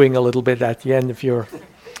chewing a little bit at the end of your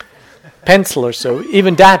pencil or so.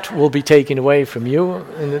 Even that will be taken away from you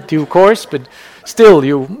in due course, but still,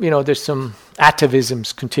 there's some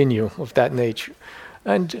atavisms continue of that nature.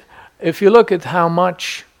 And if you look at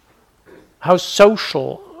how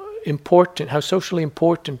socially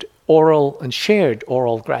important oral and shared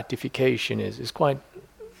oral gratification is quite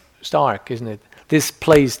stark, isn't it? This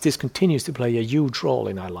continues to play a huge role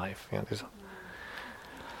in our life. Yeah,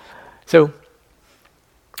 so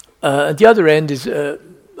at the other end is a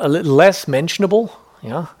little less mentionable,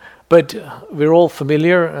 yeah, but we're all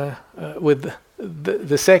familiar with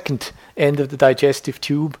the second end of the digestive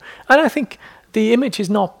tube, and I think the image is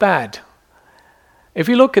not bad. If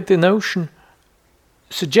you look at the notion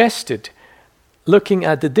suggested, looking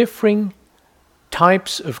at the differing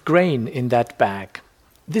types of grain in that bag,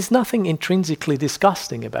 there's nothing intrinsically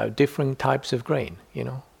disgusting about different types of grain.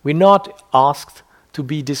 We're not asked to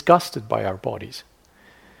be disgusted by our bodies.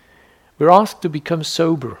 We're asked to become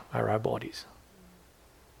sober are our bodies.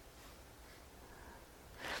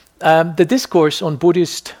 The discourse on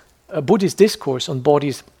Buddhist discourse on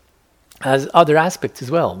bodies has other aspects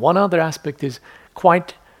as well. One other aspect is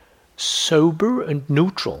quite sober and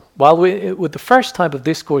neutral. While with the first type of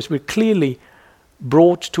discourse, we're clearly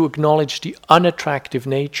brought to acknowledge the unattractive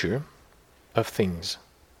nature of things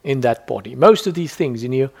in that body. Most of these things,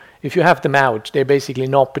 if you have them out, they're basically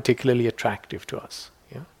not particularly attractive to us.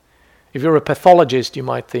 Yeah? If you're a pathologist, you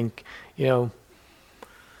might think, this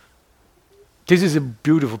is a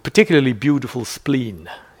particularly beautiful spleen.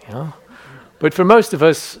 Yeah? But for most of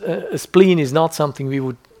us, a spleen is not something we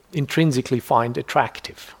would intrinsically find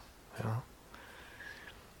attractive. Yeah?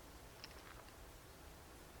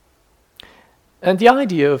 And the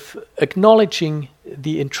idea of acknowledging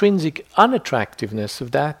the intrinsic unattractiveness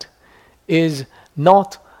of that is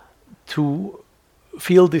not to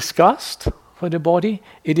feel disgust for the body.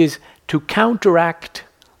 It is to counteract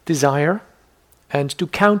desire and to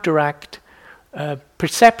counteract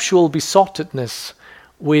perceptual besottedness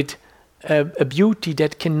with a beauty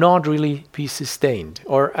that cannot really be sustained,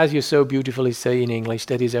 or as you so beautifully say in English,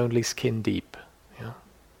 that is only skin deep. Yeah?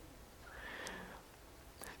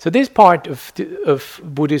 So this part of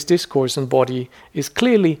Buddhist discourse on body is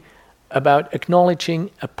clearly about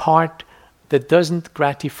acknowledging a part that doesn't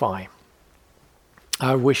gratify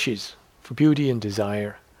our wishes for beauty and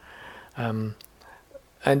desire, and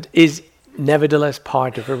is nevertheless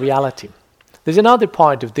part of a reality. There's another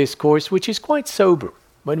part of discourse which is quite sober.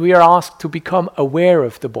 When we are asked to become aware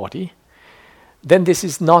of the body, then this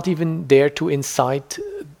is not even there to incite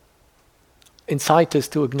us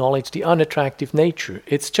to acknowledge the unattractive nature.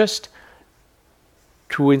 It's just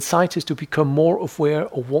to incite us to become more aware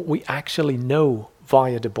of what we actually know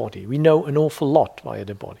via the body. We know an awful lot via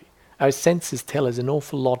the body. Our senses tell us an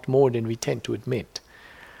awful lot more than we tend to admit.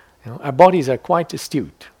 Our bodies are quite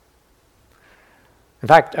astute. In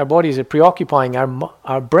fact, our bodies are preoccupying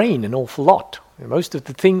our brain an awful lot. Most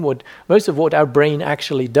of what our brain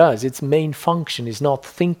actually does, its main function is not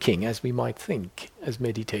thinking as we might think as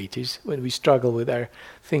meditators when we struggle with our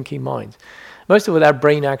thinking minds. Most of what our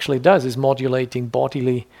brain actually does is modulating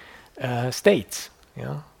bodily states.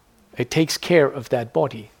 It takes care of that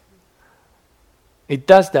body. It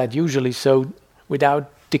does that usually so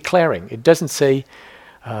without declaring. It doesn't say,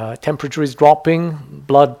 temperature is dropping,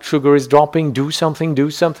 blood sugar is dropping, do something.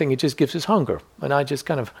 It just gives us hunger. And I just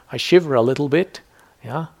I shiver a little bit,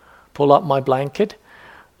 pull up my blanket.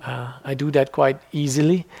 I do that quite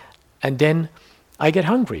easily. And then I get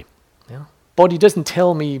hungry. Body doesn't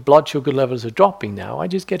tell me blood sugar levels are dropping now. I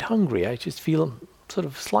just get hungry. I just feel sort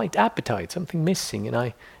of slight appetite, something missing, and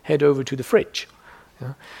I head over to the fridge.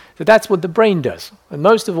 So that's what the brain does. And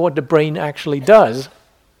most of what the brain actually does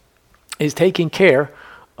is taking care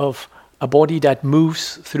of a body that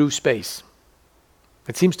moves through space.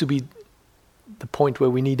 It seems to be the point where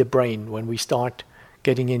we need a brain when we start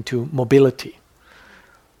getting into mobility.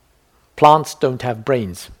 Plants don't have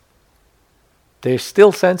brains. They're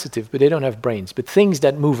still sensitive, but they don't have brains. But things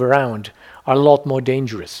that move around are a lot more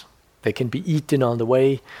dangerous. They can be eaten on the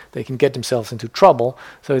way, they can get themselves into trouble.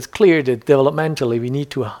 So it's clear that developmentally we need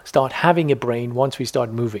to start having a brain once we start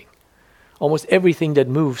moving. Almost everything that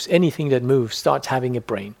moves, anything that moves, starts having a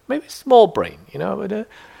brain. Maybe a small brain, but a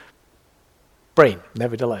brain,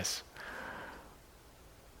 nevertheless.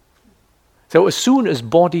 So as soon as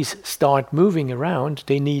bodies start moving around,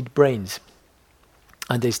 they need brains.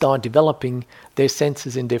 And they start developing their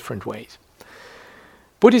senses in different ways.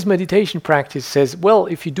 Buddhist meditation practice says, well,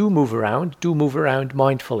 if you do move around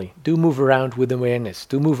mindfully. Do move around with awareness.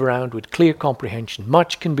 Do move around with clear comprehension.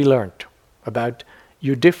 Much can be learned about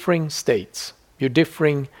your differing states, your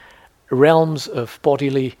differing realms of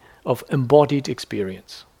embodied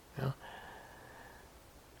experience.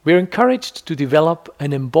 We're encouraged to develop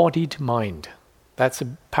an embodied mind. That's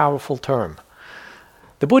a powerful term.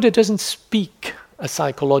 The Buddha doesn't speak a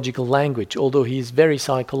psychological language, although he is very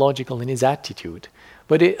psychological in his attitude.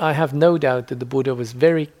 But I have no doubt that the Buddha was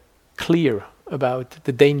very clear about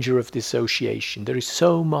the danger of dissociation. There is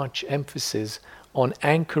so much emphasis on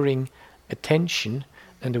anchoring attention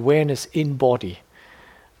and awareness in body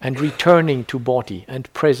and returning to body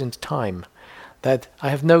and present time that I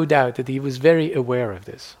have no doubt that he was very aware of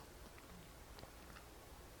this.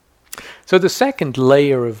 So the second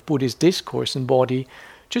layer of Buddhist discourse on body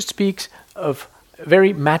just speaks of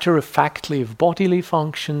very matter-of-factly of bodily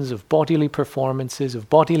functions, of bodily performances, of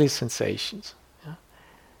bodily sensations.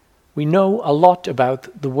 We know a lot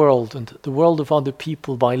about the world and the world of other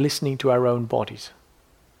people by listening to our own bodies.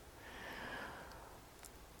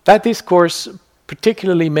 That discourse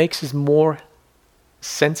particularly makes us more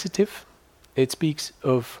sensitive it speaks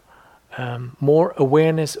of more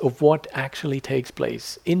awareness of what actually takes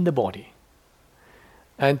place in the body,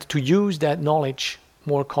 and to use that knowledge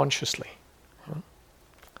more consciously.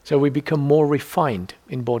 So we become more refined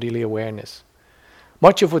in bodily awareness.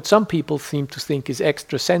 Much of what some people seem to think is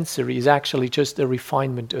extrasensory is actually just a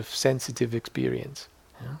refinement of sensitive experience.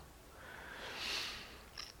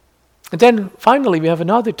 And then finally we have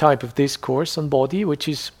another type of discourse on body, which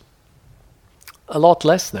is a lot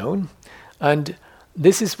less known. And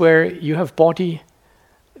this is where you have body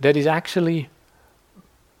that is actually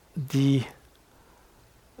the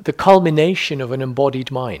culmination of an embodied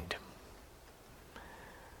mind.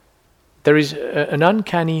 There is an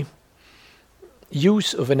uncanny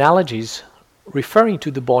use of analogies referring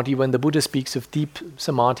to the body when the Buddha speaks of deep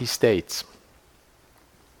samadhi states.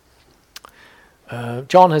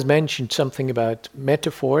 John has mentioned something about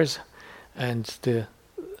metaphors, and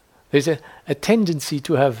there's a tendency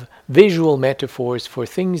to have visual metaphors for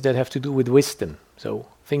things that have to do with wisdom. So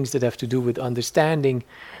things that have to do with understanding.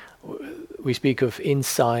 We speak of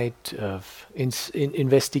insight, of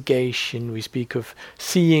investigation. We speak of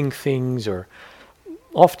seeing things, or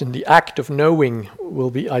often the act of knowing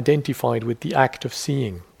will be identified with the act of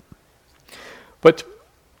seeing. But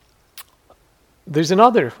there's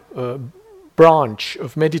another branch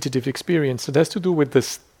of meditative experience that has to do with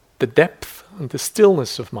the depth and the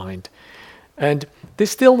stillness of mind. And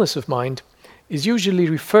this stillness of mind is usually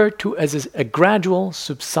referred to as a gradual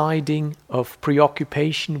subsiding of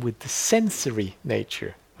preoccupation with the sensory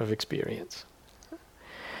nature of experience.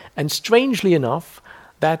 And strangely enough,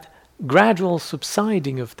 that gradual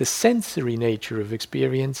subsiding of the sensory nature of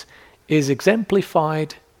experience is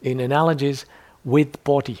exemplified in analogies with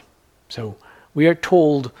body. So we are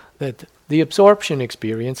told that the absorption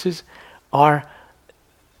experiences are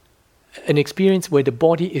an experience where the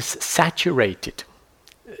body is saturated,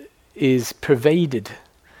 is pervaded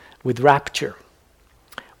with rapture,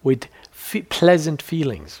 with pleasant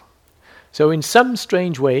feelings. So in some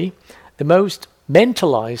strange way, the most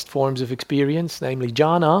mentalized forms of experience, namely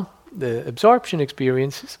jhana, the absorption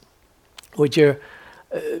experiences, which are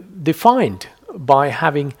defined by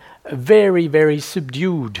having a very, very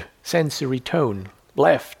subdued sensory tone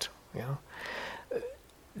left.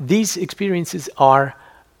 These experiences are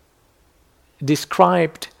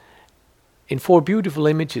described in 4 beautiful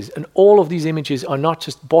images, and all of these images are not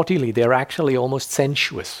just bodily, they're actually almost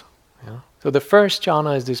sensuous. So the first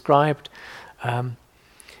jhana is described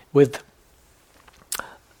with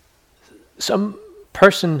some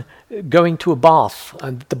person going to a bath,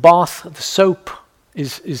 and the soap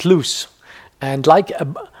is loose, and like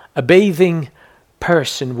a bathing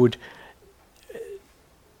person would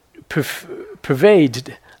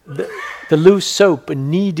pervade the loose soap and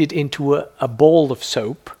knead it into a ball of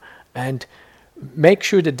soap, and make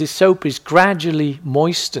sure that this soap is gradually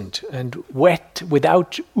moistened and wet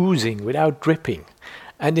without oozing, without dripping.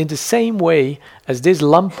 And in the same way as this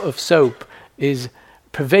lump of soap is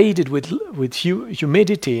pervaded with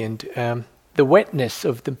humidity and the wetness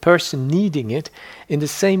of the person kneading it, in the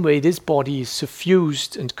same way this body is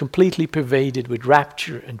suffused and completely pervaded with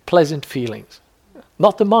rapture and pleasant feelings.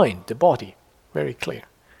 Not the mind, the body. Very clear.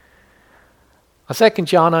 A second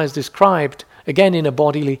jhana is described, again in a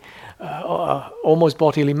bodily, almost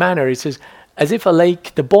bodily manner. It says, as if a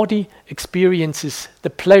lake, the body experiences the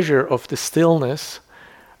pleasure of the stillness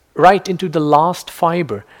right into the last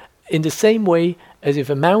fiber, in the same way as if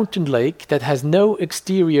a mountain lake that has no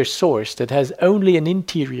exterior source, that has only an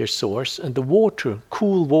interior source, and the water,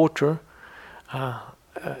 cool water,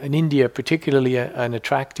 in India particularly an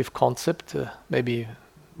attractive concept, maybe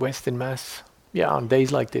Western Mass, on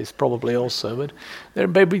days like this probably also, but there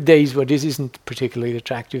may be days where this isn't particularly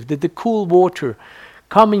attractive, that the cool water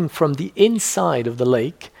coming from the inside of the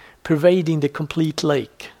lake, pervading the complete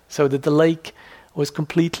lake, so that the lake was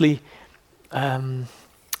completely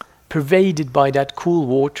pervaded by that cool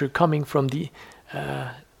water coming from the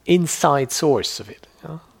inside source of it.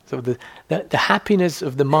 So the happiness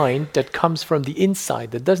of the mind that comes from the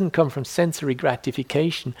inside, that doesn't come from sensory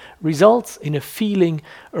gratification, results in a feeling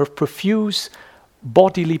of profuse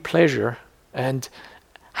bodily pleasure and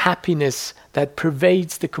happiness that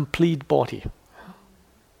pervades the complete body.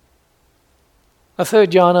 A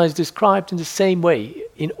third jhana is described in the same way.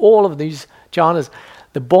 In all of these jhanas,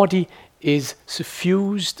 the body is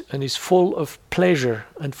suffused and is full of pleasure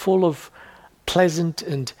and full of pleasant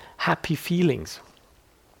and happy feelings.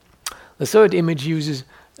 The third image uses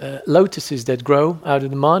lotuses that grow out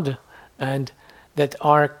of the mud and that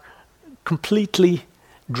are completely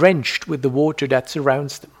drenched with the water that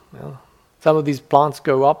surrounds them. Some of these plants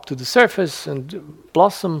go up to the surface and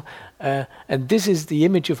blossom, and this is the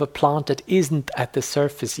image of a plant that isn't at the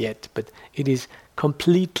surface yet, but it is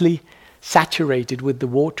completely saturated with the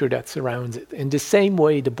water that surrounds it. In the same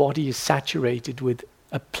way, the body is saturated with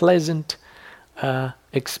a pleasant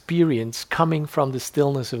experience coming from the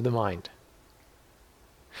stillness of the mind.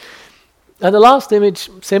 And the last image,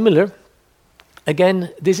 similar. Again,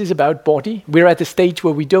 this is about body. We're at a stage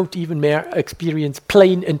where we don't even mere experience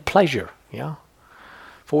pain and pleasure. Yeah,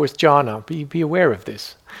 fourth jhana. Be aware of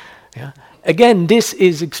this. Yeah. Again, this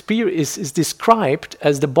is described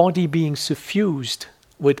as the body being suffused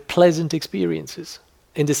with pleasant experiences.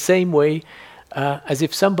 In the same way, as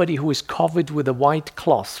if somebody who is covered with a white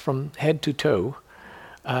cloth from head to toe,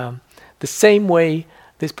 the same way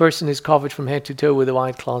this person is covered from head to toe with a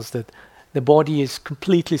white cloth, that the body is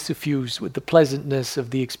completely suffused with the pleasantness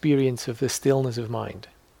of the experience of the stillness of mind.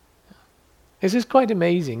 This is quite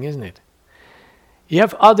amazing, isn't it? You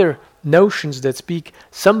have other notions that speak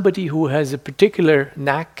somebody who has a particular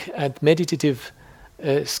knack at meditative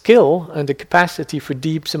skill and the capacity for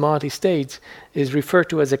deep samadhi states is referred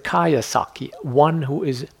to as a kaya saki, one who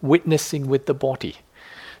is witnessing with the body.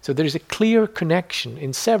 So there is a clear connection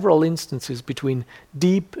in several instances between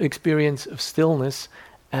deep experience of stillness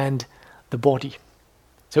and the body.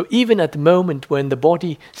 So even at the moment when the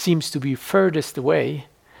body seems to be furthest away,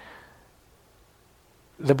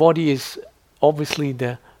 the body is obviously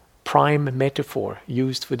the prime metaphor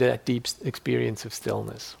used for that deep experience of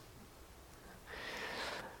stillness.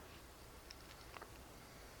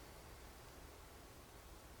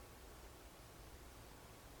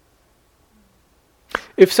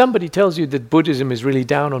 If somebody tells you that Buddhism is really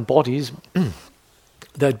down on bodies,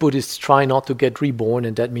 that Buddhists try not to get reborn,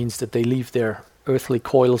 and that means that they leave their earthly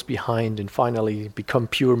coils behind and finally become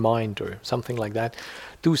pure mind or something like that,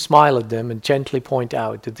 do smile at them and gently point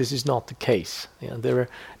out that this is not the case. There are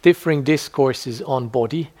differing discourses on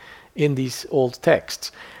body in these old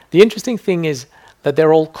texts. The interesting thing is that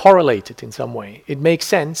they're all correlated in some way. It makes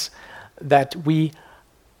sense that we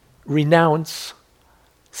renounce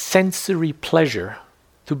sensory pleasure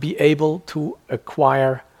to be able to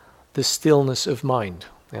acquire the stillness of mind.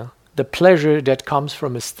 The pleasure that comes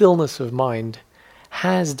from a stillness of mind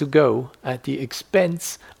has to go at the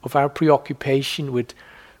expense of our preoccupation with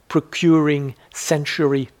procuring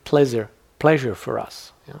sensory pleasure for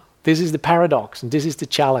us. This is the paradox, and this is the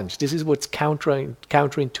challenge. This is what's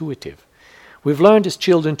counterintuitive. We've learned as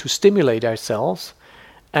children to stimulate ourselves,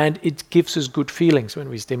 and it gives us good feelings when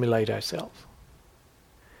we stimulate ourselves.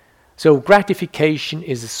 So gratification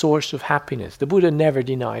is a source of happiness. The Buddha never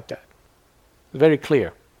denied that. Very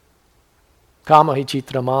clear. Kama hi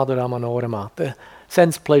chitra madhura manorama. The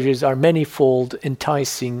sense pleasures are manifold,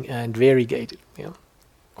 enticing, and variegated.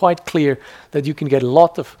 Quite clear that you can get a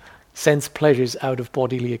lot of sense pleasures out of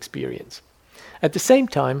bodily experience. At the same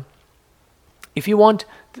time, if you want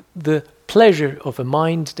the pleasure of a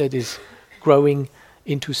mind that is growing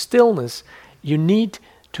into stillness, you need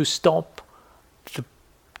to stop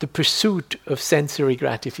the pursuit of sensory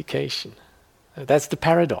gratification. That's the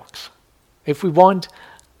paradox. If we want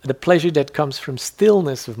the pleasure that comes from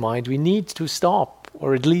stillness of mind, we need to stop,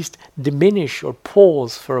 or at least diminish or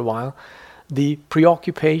pause for a while, the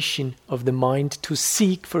preoccupation of the mind to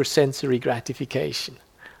seek for sensory gratification.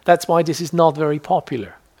 That's why this is not very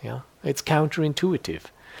popular. It's counterintuitive.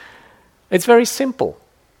 It's very simple.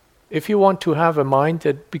 If you want to have a mind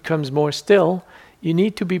that becomes more still, you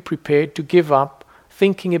need to be prepared to give up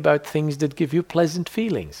thinking about things that give you pleasant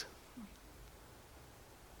feelings,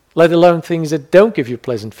 let alone things that don't give you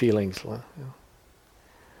pleasant feelings.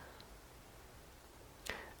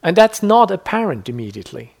 And that's not apparent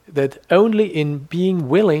immediately, that only in being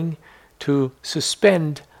willing to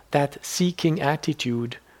suspend that seeking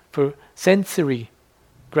attitude for sensory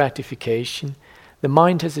gratification, the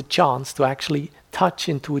mind has a chance to actually touch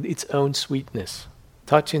into its own sweetness,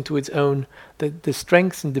 touch into its own, the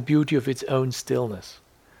strength and the beauty of its own stillness.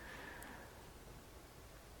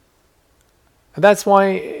 And that's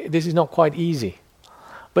why this is not quite easy.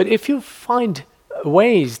 But if you find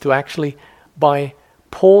ways to actually, by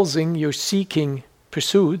pausing your seeking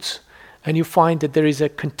pursuits, and you find that there is a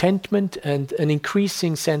contentment and an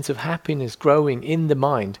increasing sense of happiness growing in the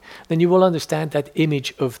mind, then you will understand that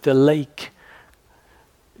image of the lake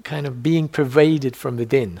kind of being pervaded from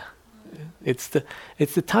within. It's the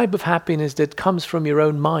type of happiness that comes from your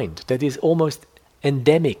own mind, that is almost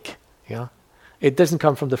endemic. It doesn't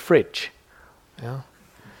come from the fridge.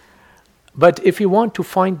 But if you want to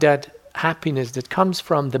find that happiness that comes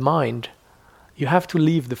from the mind, you have to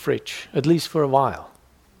leave the fridge, at least for a while.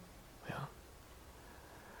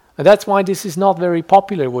 And that's why this is not very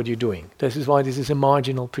popular, what you're doing. This is why this is a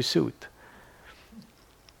marginal pursuit.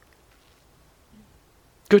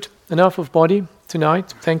 Good. Enough of body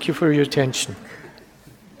tonight. Thank you for your attention.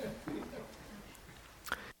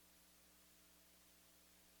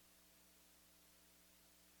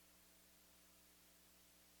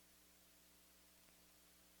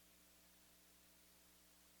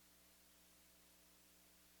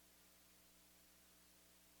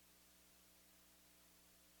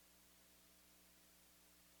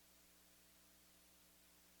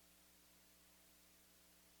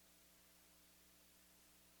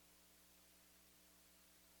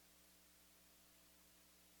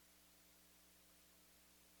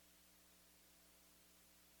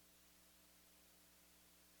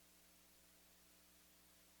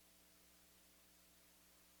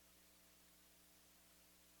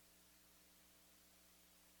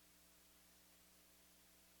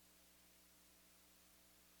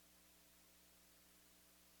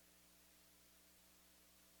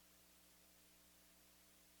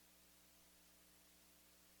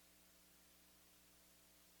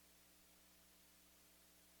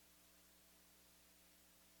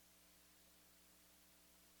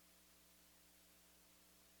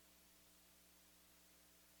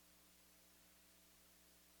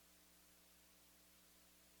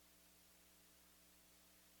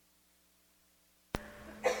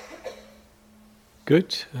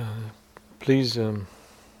 Good. Please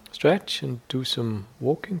stretch and do some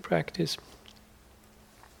walking practice.